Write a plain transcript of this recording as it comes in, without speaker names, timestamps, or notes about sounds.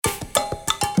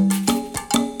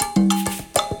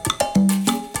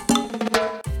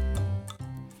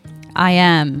I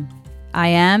am. I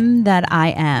am that I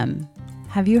am.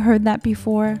 Have you heard that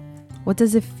before? What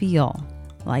does it feel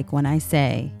like when I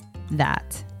say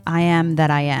that? I am that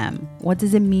I am. What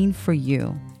does it mean for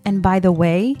you? And by the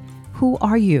way, who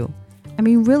are you? I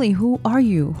mean, really, who are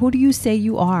you? Who do you say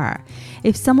you are?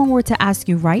 If someone were to ask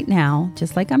you right now,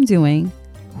 just like I'm doing,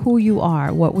 who you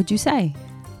are, what would you say?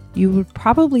 You would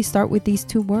probably start with these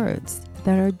two words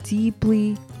that are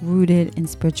deeply rooted in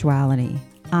spirituality.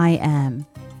 I am.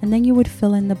 And then you would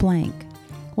fill in the blank.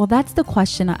 Well, that's the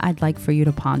question I'd like for you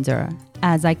to ponder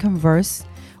as I converse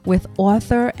with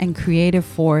author and creative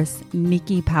force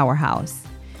Nikki Powerhouse.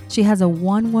 She has a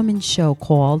one-woman show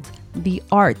called The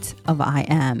Art of I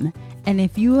Am. And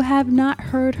if you have not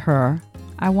heard her,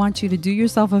 I want you to do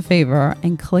yourself a favor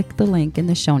and click the link in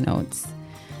the show notes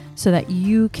so that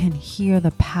you can hear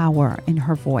the power in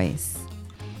her voice.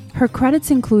 Her credits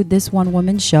include this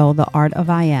one-woman show, The Art of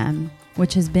I Am,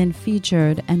 which has been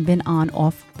featured and been on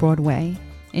Off-Broadway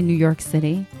in New York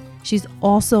City. She's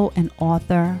also an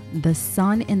author, The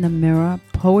Sun in the Mirror,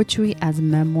 Poetry as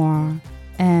Memoir,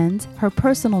 and her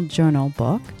personal journal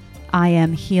book, I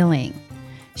Am Healing.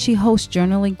 She hosts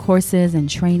journaling courses and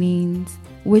trainings,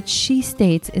 which she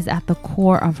states is at the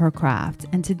core of her craft.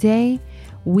 And today,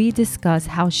 we discuss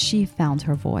how she found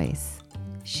her voice.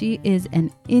 She is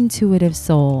an intuitive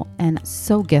soul and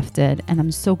so gifted, and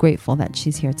I'm so grateful that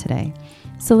she's here today.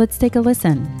 So let's take a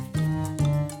listen.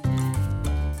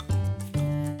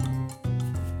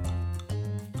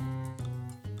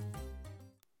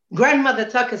 Grandmother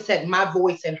Tucker said my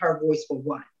voice and her voice were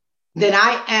one. Then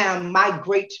I am my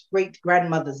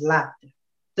great-great-grandmother's laughter.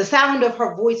 The sound of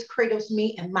her voice cradles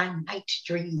me in my night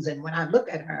dreams, and when I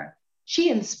look at her,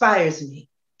 she inspires me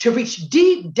to reach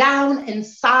deep down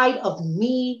inside of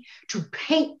me to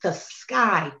paint the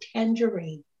sky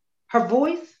tangerine. Her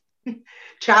voice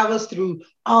travels through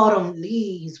autumn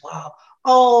leaves while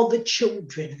all the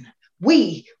children,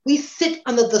 we sit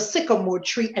under the sycamore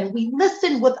tree and we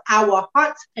listen with our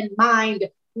hearts and mind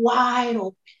wide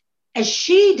open as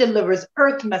she delivers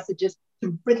earth messages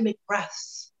through rhythmic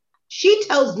breaths. She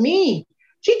tells me,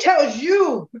 she tells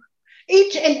you,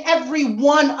 each and every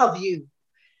one of you,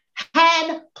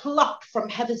 hand plucked from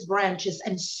heaven's branches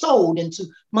and sowed into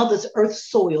Mother's Earth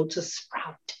soil to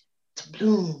sprout, to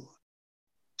bloom.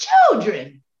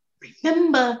 Children,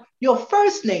 remember your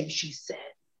first name, she said.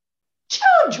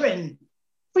 Children,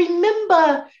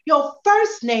 remember your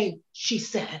first name, she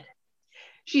said.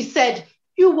 She said,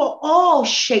 you were all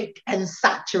shaped and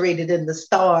saturated in the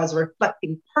stars,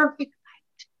 reflecting perfect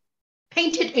light.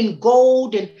 Painted in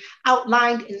gold and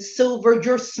outlined in silver,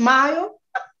 your smile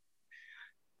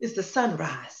is the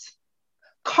sunrise,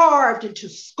 carved into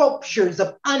sculptures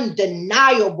of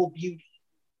undeniable beauty.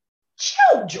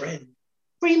 Children,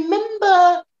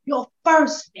 remember your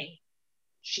first name,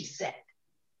 she said.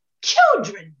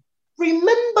 Children,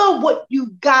 remember what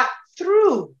you got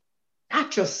through,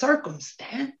 not your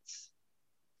circumstance.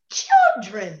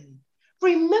 Children,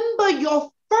 remember your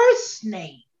first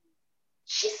name.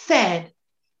 She said,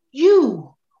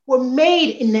 you were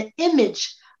made in the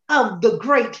image of the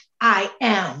great I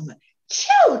am.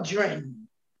 Children,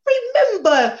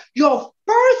 remember your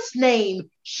first name,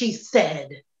 she said.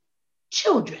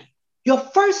 Children, your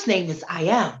first name is I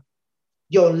am.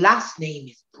 Your last name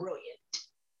is brilliant.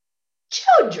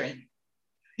 Children,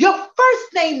 your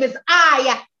first name is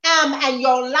I am and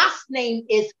your last name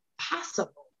is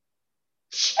possible.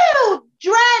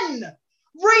 Children,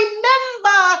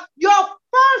 remember your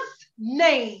first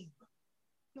name.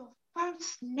 Your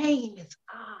first name is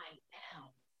I am,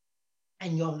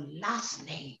 and your last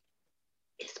name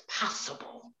is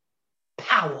possible,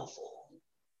 powerful,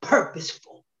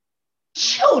 purposeful.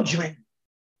 Children,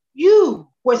 you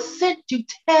were sent to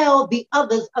tell the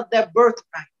others of their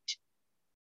birthright.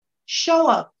 Show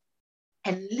up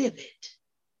and live it.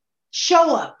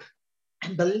 Show up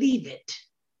and believe it.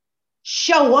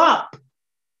 Show up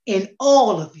in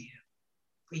all of you.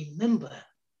 Remember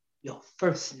your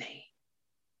first name.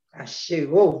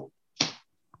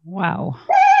 Wow.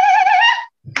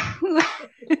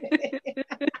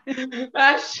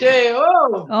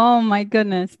 Oh my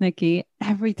goodness, Nikki.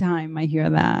 Every time I hear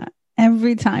that,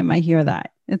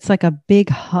 it's like a big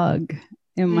hug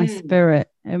in my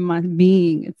spirit, in my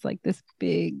being. It's like this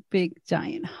big, big,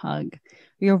 giant hug.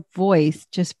 Your voice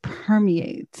just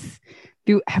permeates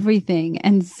through everything.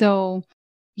 And so,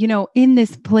 in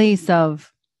this place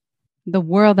of the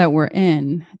world that we're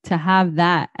in, to have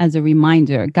that as a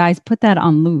reminder, guys, put that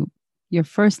on loop. Your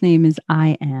first name is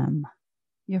I am.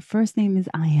 Your first name is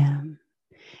I am.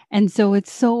 And so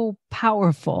it's so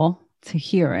powerful to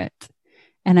hear it.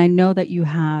 And I know that you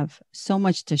have so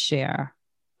much to share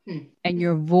And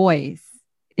your voice,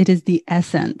 it is the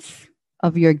essence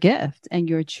of your gift, and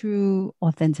your true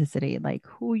authenticity, like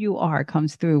who you are,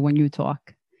 comes through when you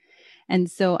talk. And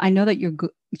so I know that you're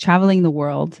traveling the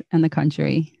world and the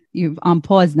country. You've on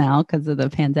pause now because of the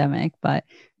pandemic, but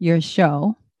your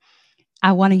show,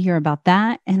 I want to hear about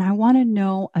that. And I want to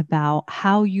know about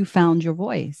how you found your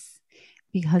voice,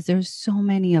 because there's so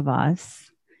many of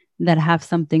us that have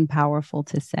something powerful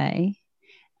to say.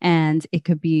 And it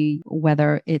could be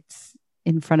whether it's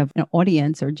in front of an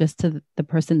audience or just to the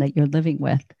person that you're living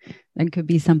with. It could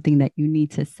be something that you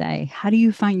need to say. How do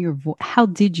you find your voice? How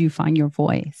did you find your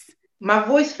voice? My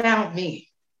voice found me.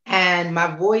 And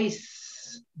my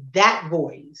voice that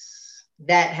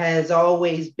has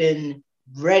always been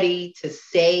ready to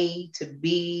say, to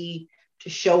be, to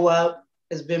show up,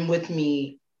 has been with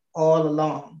me all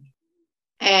along.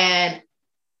 And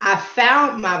I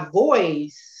found my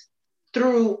voice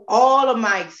through all of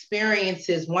my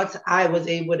experiences once I was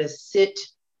able to sit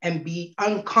and be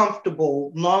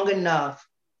uncomfortable long enough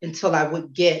until I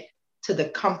would get to the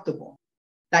comfortable.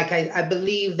 Like I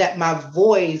believe that my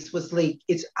voice was like,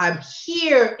 I'm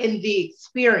here in the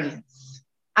experience.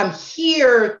 I'm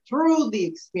here through the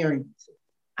experiences.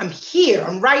 I'm here.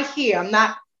 I'm right here.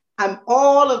 I'm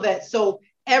all of that. So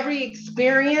every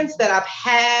experience that I've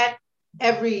had,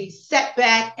 every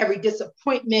setback, every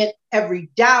disappointment, every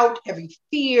doubt, every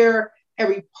fear,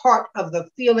 every part of the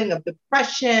feeling of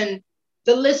depression,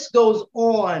 the list goes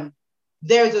on.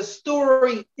 There's a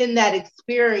story in that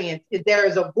experience. There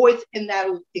is a voice in that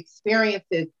experience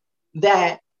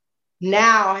that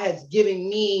now has given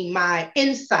me my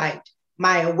insight,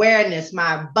 my awareness,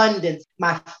 my abundance,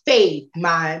 my faith,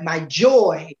 my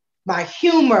joy, my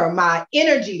humor, my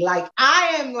energy. Like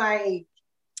I am like,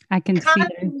 I can see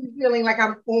constantly feeling like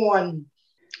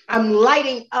I'm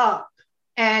lighting up,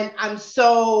 and I'm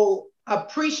so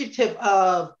appreciative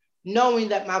of knowing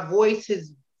that my voice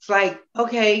is like,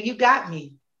 okay, you got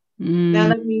me. Now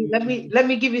let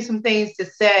me give you some things to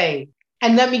say,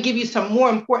 and let me give you some more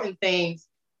important things.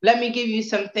 Let me give you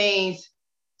some things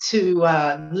to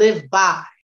live by.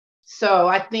 So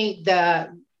I think the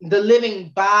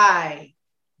living by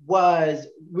was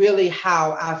really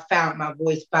how I found my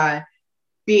voice, by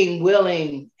being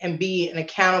willing and being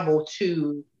accountable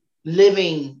to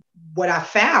living what I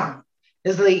found.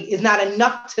 It's like it's not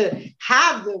enough to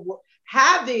have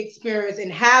the experience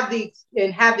and have the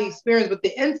experience with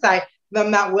the insight, but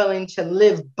I'm not willing to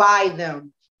live by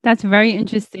them. That's very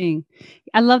interesting.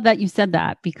 I love that you said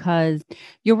that, because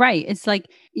you're right. It's like,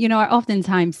 I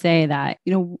oftentimes say that,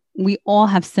 we all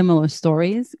have similar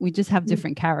stories. We just have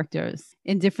different characters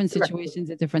in different situations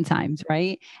at different times,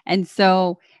 right? And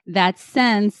so that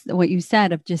sense, what you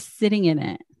said of just sitting in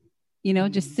it,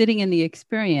 just sitting in the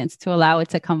experience to allow it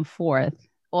to come forth.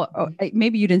 Or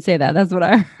maybe you didn't say that. That's what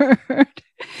I heard.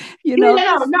 No,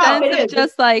 it is.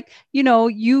 Just like,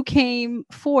 you came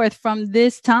forth from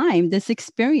this time, this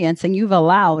experience, and you've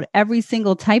allowed every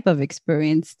single type of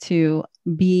experience to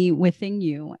be within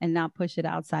you and not push it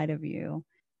outside of you.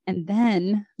 And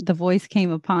then the voice came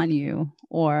upon you,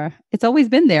 or it's always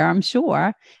been there, I'm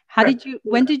sure.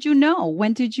 When did you know?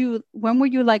 When were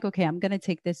you like, okay, I'm going to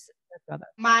take this further?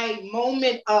 My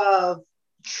moment of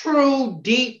true,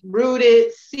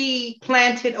 deep-rooted,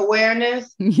 seed-planted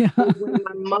awareness was when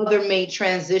my mother made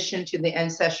transition to the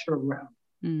ancestral realm.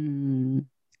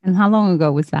 And how long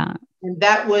ago was that? And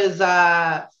that was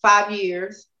 5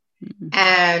 years.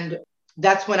 And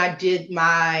that's when I did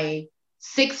my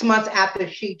 6 months after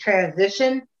she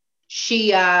transitioned.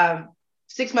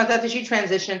 6 months after she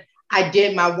transitioned, I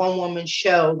did my one-woman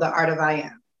show, The Art of I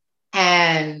Am.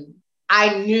 And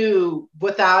I knew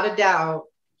without a doubt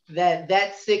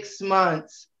that 6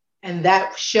 months and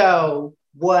that show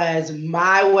was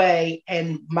my way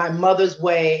and my mother's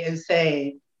way in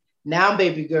saying, now,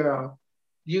 baby girl,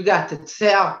 you got to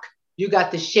talk, you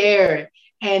got to share it.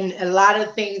 And a lot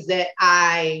of things that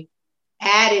I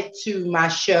added to my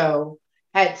show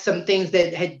had some things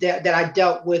that I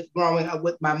dealt with growing up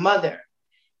with my mother.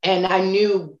 And I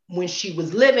knew when she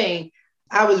was living,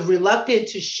 I was reluctant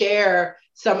to share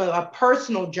some of a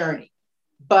personal journey.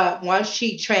 But once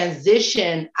she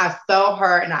transitioned, I felt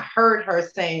her and I heard her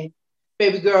saying,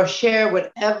 baby girl, share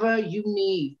whatever you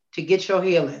need to get your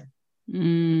healing.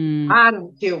 I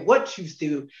don't care what you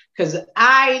do, because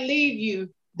I leave you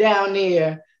down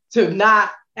there to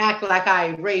not act like I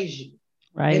raised you.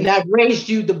 Right. And I raised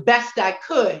you the best I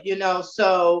could,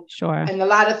 so. Sure. And a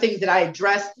lot of things that I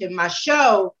addressed in my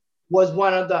show was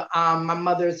one of the, my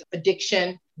mother's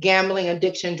addiction, gambling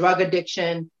addiction, drug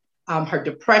addiction, her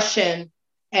depression.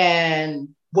 And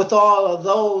with all of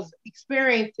those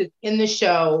experiences in the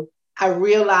show, I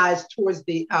realized towards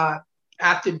the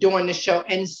after doing the show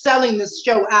and selling the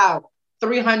show out,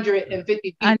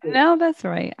 350 I people. know that's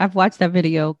right. I've watched that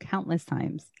video countless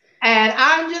times. And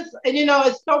I'm just, and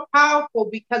it's so powerful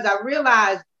because I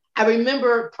realized, I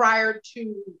remember prior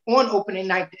to on opening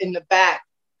night in the back,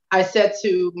 I said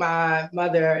to my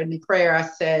mother in prayer, I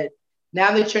said,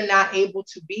 now that you're not able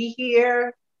to be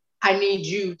here, I need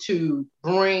you to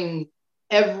bring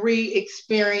every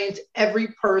experience, every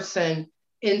person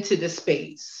into the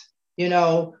space.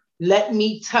 Let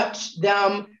me touch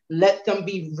them, let them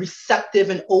be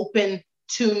receptive and open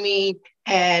to me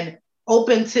and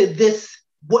open to this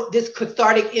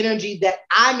cathartic energy that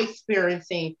I'm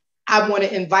experiencing. I want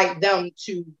to invite them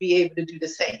to be able to do the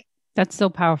same. That's so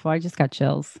powerful. I just got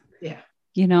chills. Yeah.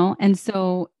 And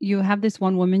so you have this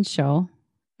one woman show,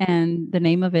 and the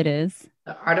name of it is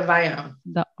The Art of I Am.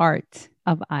 The Art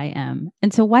of I Am.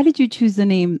 And so why did you choose the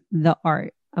name The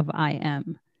Art of I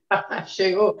Am?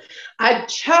 Sure. I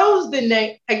chose the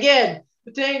name again.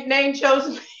 The name chose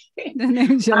me. The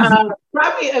name chose me.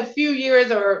 Probably a few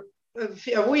years or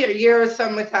a year or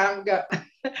some time ago.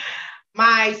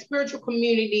 My spiritual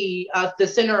community, the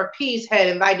Center of Peace, had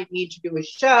invited me to do a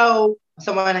show.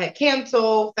 Someone had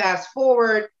canceled, fast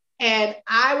forward. And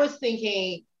I was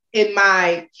thinking in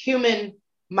my human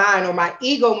mind or my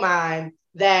ego mind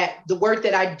that the work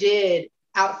that I did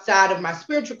outside of my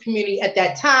spiritual community at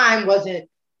that time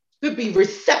could be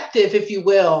receptive, if you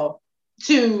will,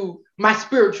 to my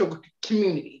spiritual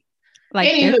community. Like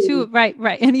there too, right.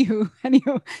 Anywho,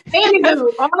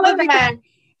 all of that.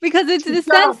 Because it's the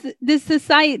sense, this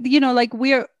society, like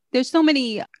there's so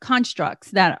many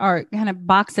constructs that are kind of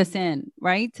box us in,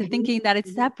 right? To thinking that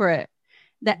it's separate,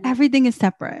 that everything is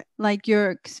separate. Like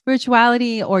your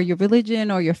spirituality or your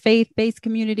religion or your faith-based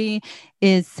community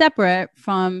is separate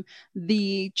from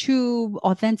the true,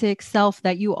 authentic self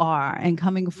that you are and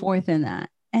coming forth in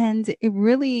that. And you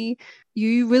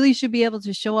really should be able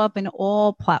to show up in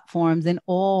all platforms, in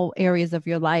all areas of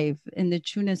your life, in the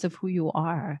trueness of who you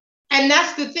are. And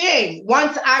that's the thing.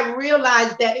 Once I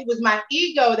realized that it was my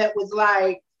ego that was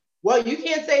like, well, you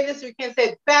can't say this, or you can't say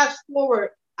it. Fast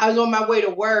forward, I was on my way to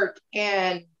work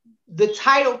and the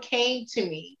title came to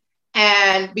me.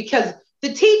 And because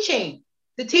the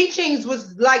teachings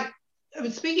was like, it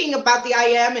was speaking about the I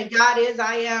am and God is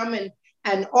I am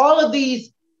and all of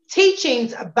these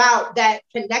teachings about that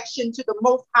connection to the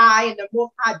Most High and the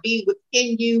Most High being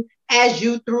within you, as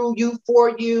you, through you,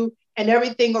 for you, and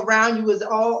everything around you is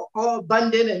all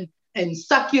abundant and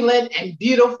succulent and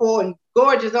beautiful and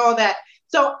gorgeous, all that.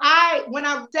 So when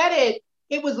I said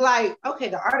it was like, okay,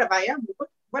 the art of I am,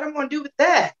 what am I going to do with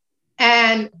that?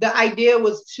 And the idea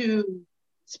was to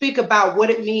speak about what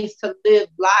it means to live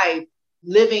life,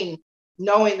 living,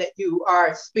 knowing that you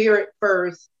are spirit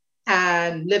first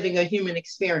and living a human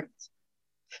experience.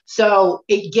 So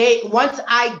once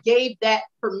I gave that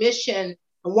permission,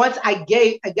 and once I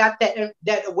got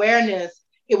that awareness,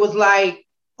 it was like,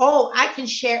 oh, I can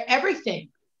share everything.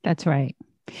 That's right.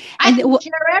 I can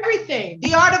share everything.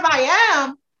 The art of I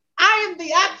am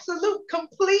the absolute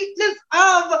completeness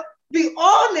of the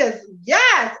allness.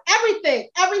 Yes, everything,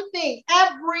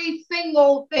 every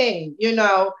single thing,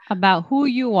 about who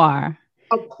you are,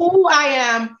 of who I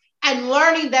am, and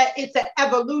learning that it's an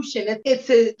evolution.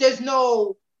 There's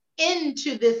no end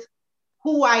to this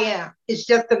who I am. It's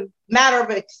just a matter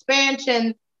of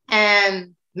expansion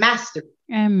and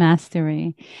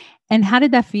mastery. And how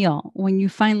did that feel when you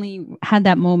finally had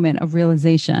that moment of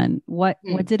realization? What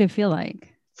did it feel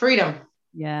like? Freedom.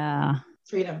 Yeah.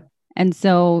 Freedom. And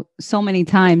so many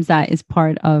times that is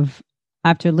part of,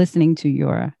 after listening to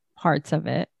your parts of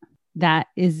it, that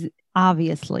is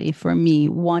obviously for me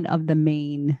one of the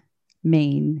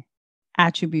main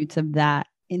attributes of that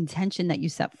intention that you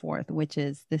set forth, which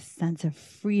is this sense of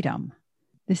freedom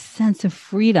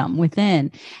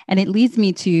within. And it leads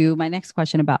me to my next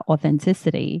question about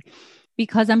authenticity,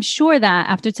 because I'm sure that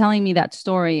after telling me that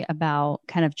story about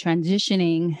kind of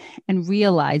transitioning and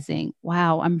realizing,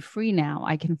 wow, I'm free now,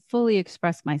 I can fully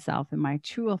express myself in my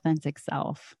true authentic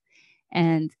self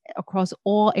and across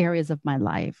all areas of my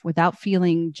life without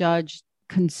feeling judged,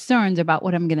 concerned about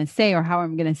what I'm going to say or how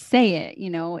I'm going to say it.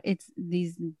 It's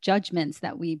these judgments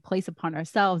that we place upon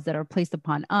ourselves that are placed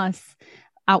upon us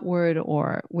outward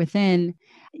or within.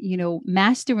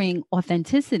 Mastering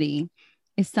authenticity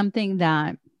is something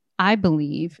that I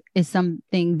believe is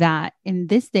something that in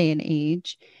this day and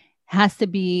age has to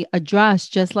be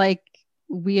addressed, just like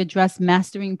we address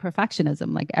mastering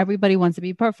perfectionism. Like everybody wants to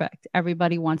be perfect.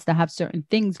 Everybody wants to have certain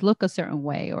things look a certain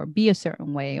way or be a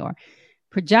certain way or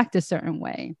project a certain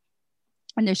way.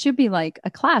 And there should be like a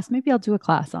class. Maybe I'll do a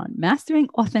class on mastering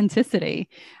authenticity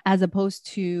as opposed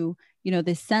to,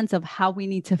 this sense of how we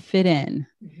need to fit in.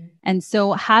 Mm-hmm. And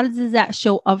so how does that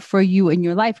show up for you in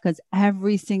your life? Because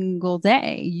every single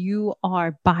day you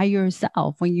are by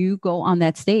yourself when you go on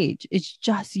that stage. It's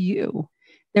just you.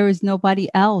 There is nobody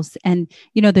else. And,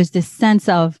 there's this sense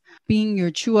of being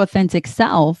your true authentic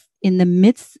self in the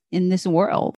midst in this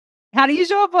world. How do you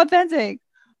show up authentic?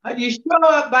 You show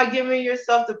up by giving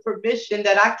yourself the permission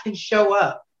that I can show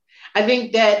up. I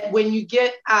think that when you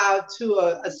get out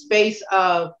to a space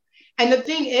of, and the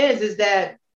thing is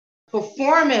that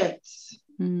performance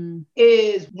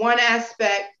is one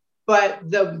aspect, but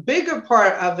the bigger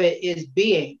part of it is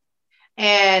being.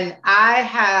 And I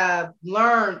have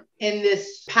learned in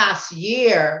this past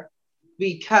year,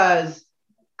 because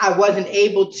I wasn't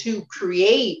able to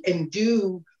create and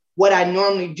do what I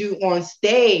normally do on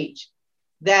stage,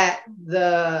 that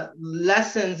the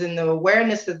lessons and the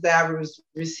awarenesses that I was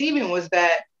receiving was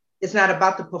that it's not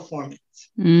about the performance.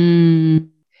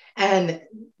 And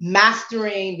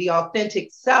mastering the authentic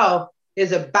self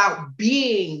is about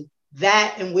being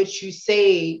that in which you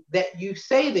say that you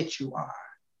are.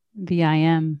 The I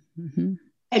am. Mm-hmm.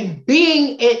 And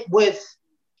being it with,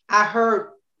 I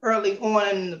heard early on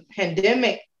in the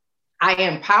pandemic, I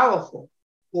am powerful.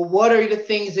 Well, what are the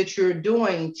things that you're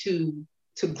doing to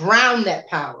ground that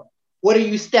power? What are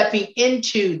you stepping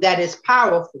into that is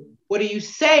powerful? What are you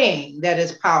saying that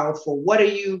is powerful? What are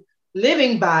you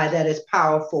living by that is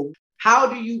powerful? How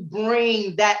do you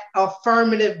bring that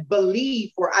affirmative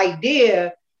belief or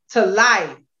idea to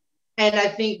life? And I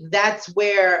think that's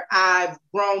where I've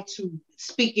grown to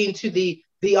speaking to the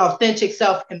authentic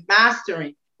self and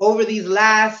mastering over these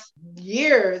last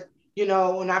years.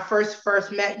 When I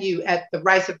first met you at the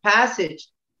Rites of Passage,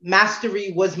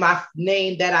 Mastery was my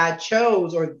name that I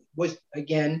chose, or was,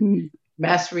 again,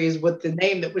 Mastery is what the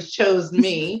name that was chosen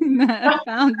me. I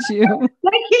found you.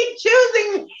 They keep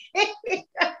choosing me.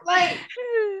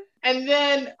 And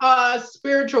then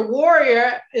Spiritual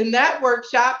Warrior, in that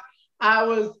workshop, I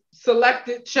was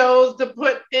chose to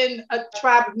put in a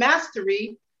tribe of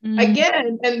mastery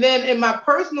again. And then in my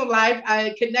personal life,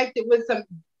 I connected with some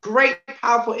great,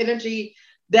 powerful energy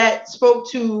that spoke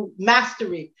to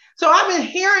mastery. So I've been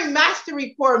hearing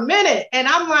mastery for a minute, and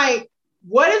I'm like,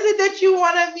 what is it that you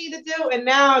wanted me to do? And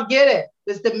now I get it.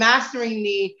 It's the mastering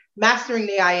the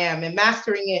I am, and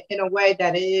mastering it in a way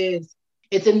that it's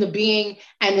in the being,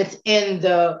 and it's in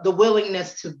the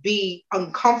willingness to be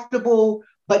uncomfortable,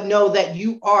 but know that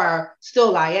you are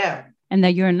still I am. And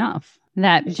that you're enough.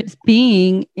 That just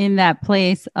being in that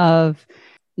place of,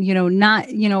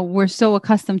 we're so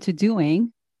accustomed to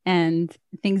doing and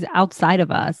things outside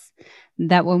of us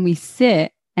that when we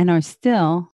sit and are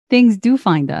still, things do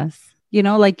find us.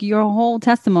 Like your whole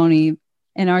testimony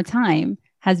in our time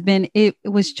has been, it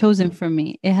was chosen for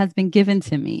me. It has been given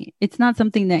to me. It's not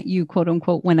something that you, quote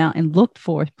unquote, went out and looked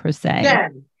for per se.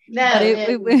 But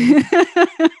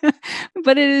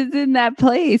it is in that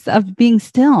place of being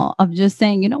still, of just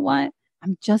saying, you know what?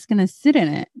 I'm just going to sit in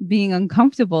it, being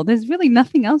uncomfortable. There's really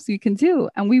nothing else you can do.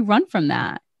 And we run from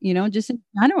that, just in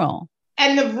general.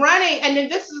 And the running, and then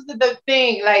this is the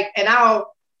thing,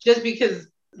 just because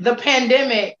the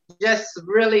pandemic just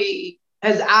really,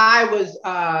 as I was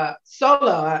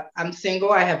solo, I'm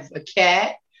single, I have a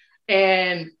cat.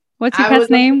 And what's your cat's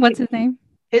name? What's his name?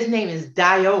 His name is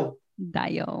Dio.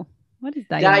 Dio. What is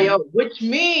Dio? Dio, which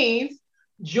means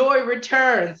joy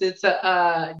returns. It's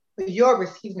Yoruba,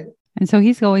 excuse me. And so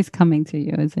he's always coming to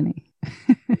you, isn't he?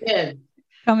 Yeah.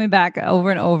 Coming back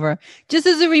over and over. Just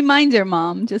as a reminder,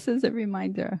 Mom. Just as a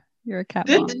reminder. You're a cat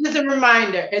mom. This is a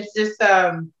reminder. It's just,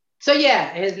 so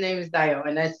yeah, his name is Dio.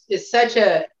 And it's such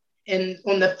on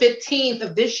the 15th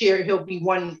of this year, he'll be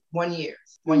 1 year.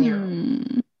 1 year.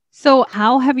 So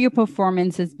how have your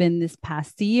performances been this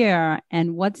past year,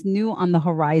 and what's new on the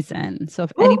horizon? So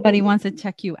if anybody wants to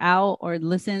check you out or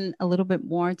listen a little bit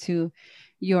more to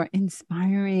your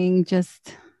inspiring,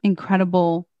 just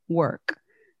incredible work,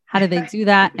 how do they do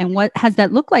that? And what has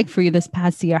that looked like for you this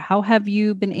past year? How have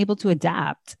you been able to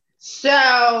adapt?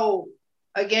 So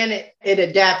again, it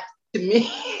adapted to me.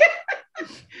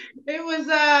 It was,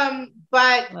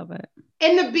 but love it.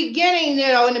 In the beginning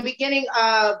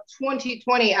of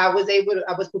 2020, I was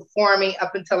performing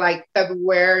up until like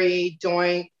February,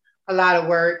 doing a lot of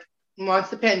work. Once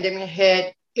the pandemic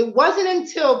hit, it wasn't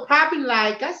until probably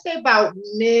I say about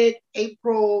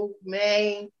mid-April,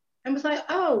 May, I was like,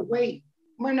 oh, wait,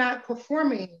 we're not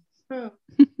performing. Oh,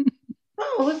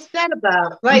 what's that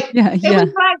about? It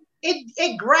was like,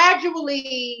 it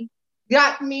gradually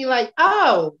got me like,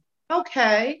 oh,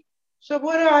 okay. So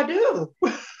what do I do?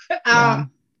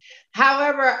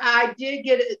 However, I did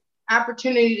get an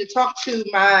opportunity to talk to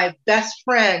my best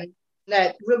friend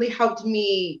that really helped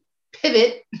me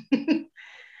pivot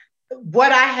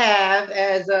what I have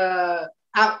as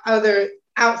other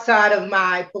outside of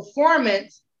my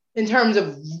performance in terms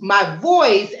of my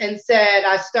voice, and said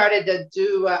I started to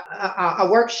do a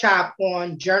workshop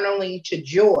on journaling to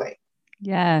joy.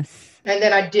 Yes. And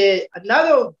then I did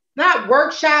another, not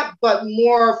workshop, but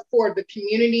more for the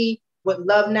community with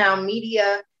Love Now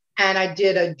Media. And I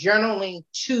did a journaling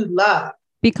to love.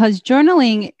 Because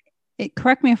journaling,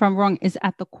 correct me if I'm wrong, is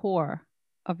at the core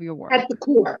of your work. At the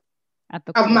core. At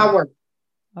the of core my work.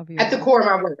 Of your at work. the core of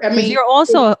my work. I mean, you're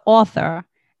also an author.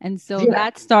 And so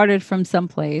that started from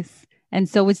someplace. And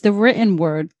so it's the written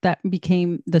word that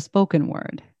became the spoken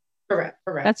word. Correct.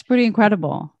 That's pretty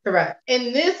incredible. Correct.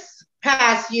 In this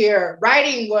past year,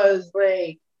 writing was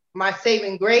like my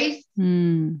saving grace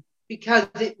because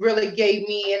it really gave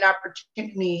me an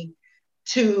opportunity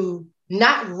to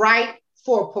not write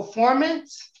for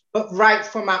performance, but write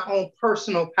for my own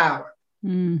personal power,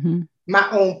 my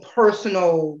own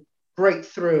personal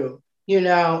breakthrough,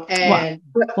 and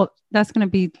well, that's going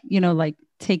to be, like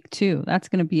take 2. That's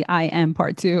going to be I am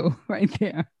part 2 right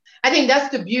there. I think that's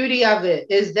the beauty of it,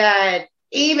 is that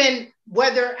even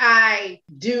whether I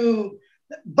do,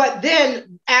 but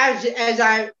then as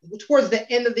I, towards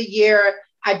the end of the year,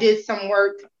 I did some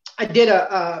work. I did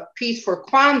a piece for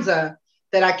Kwanzaa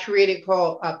that I created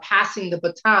called Passing the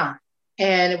Baton.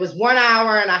 And it was 1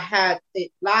 hour, and I had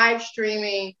it live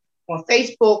streaming on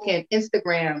Facebook and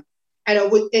Instagram. And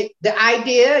the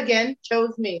idea, again,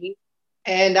 chose me.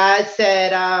 And I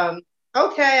said,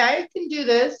 okay, I can do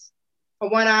this. For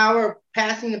 1 hour,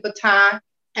 passing the baton.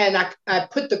 And I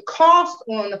put the cost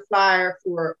on the flyer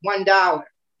for $1.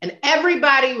 And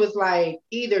everybody was like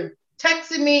either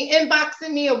texting me,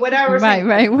 inboxing me, or whatever.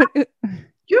 Right.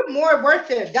 You're more worth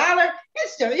 $1. Why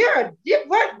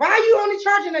are you only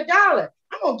charging $1?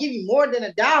 I'm going to give you more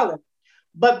than $1.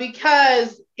 But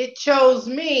because it chose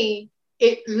me,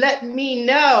 it let me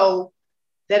know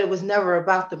that it was never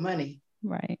about the money.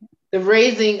 Right. The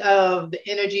raising of the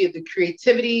energy of the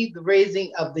creativity, the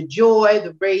raising of the joy,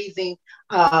 the raising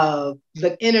of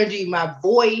the energy, my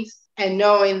voice, and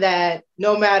knowing that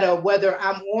no matter whether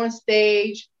I'm on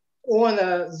stage, on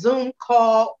a Zoom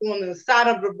call, on the side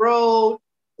of the road,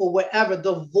 or whatever,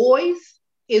 the voice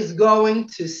is going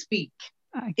to speak.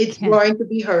 It's going to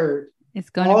be heard. It's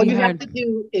going to be heard. All you have to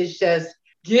do is just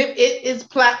give it its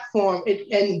platform,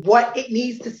 and what it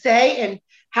needs to say and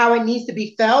how it needs to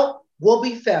be felt will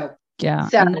be felt. Yeah,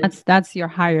 so, and that's your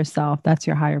higher self. That's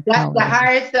your higher power. That's the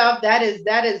higher self. That is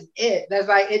it. That's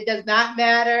like, it does not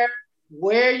matter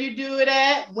where you do it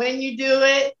at, when you do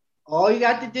it. All you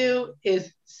got to do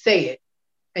is say it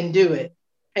and do it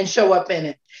and show up in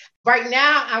it. Right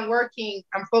now, I'm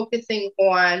focusing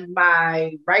on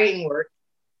my writing work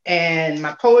and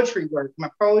my poetry work. My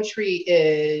poetry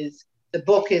the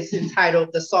book is entitled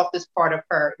The Softest Part of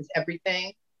Her is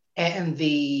Everything. And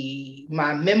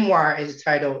my memoir is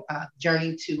titled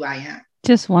Journey to I Am.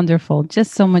 Just wonderful.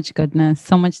 Just so much goodness,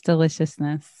 so much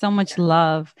deliciousness, so much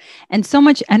love, and so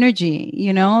much energy,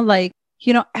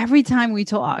 every time we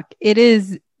talk, it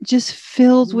is just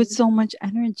filled with so much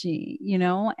energy,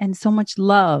 and so much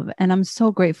love. And I'm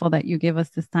so grateful that you gave us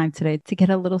this time today to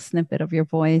get a little snippet of your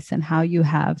voice and how you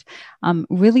have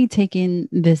really taken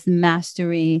this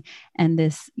mastery and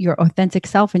your authentic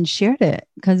self and shared it,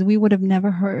 because we would have never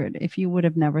heard if you would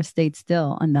have never stayed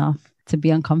still enough to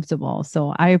be uncomfortable.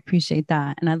 So I appreciate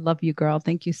that. And I love you, girl.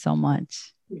 Thank you so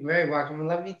much. You're very welcome.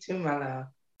 I love you too, my love.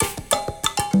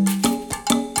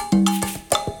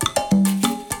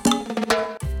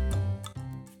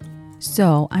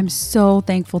 So I'm so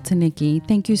thankful to Nikki.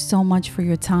 Thank you so much for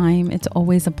your time. It's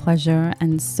always a pleasure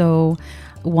and so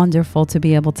wonderful to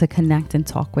be able to connect and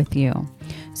talk with you.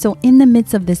 So in the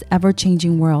midst of this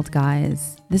ever-changing world,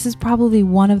 guys, this is probably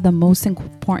one of the most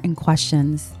important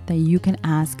questions that you can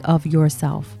ask of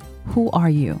yourself. Who are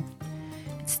you?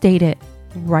 State it,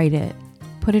 write it,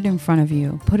 put it in front of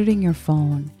you, put it in your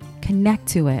phone, connect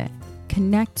to it,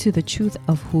 connect to the truth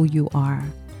of who you are.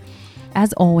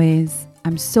 As always,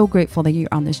 I'm so grateful that you're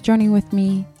on this journey with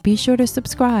me. Be sure to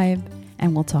subscribe,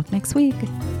 and we'll talk next week.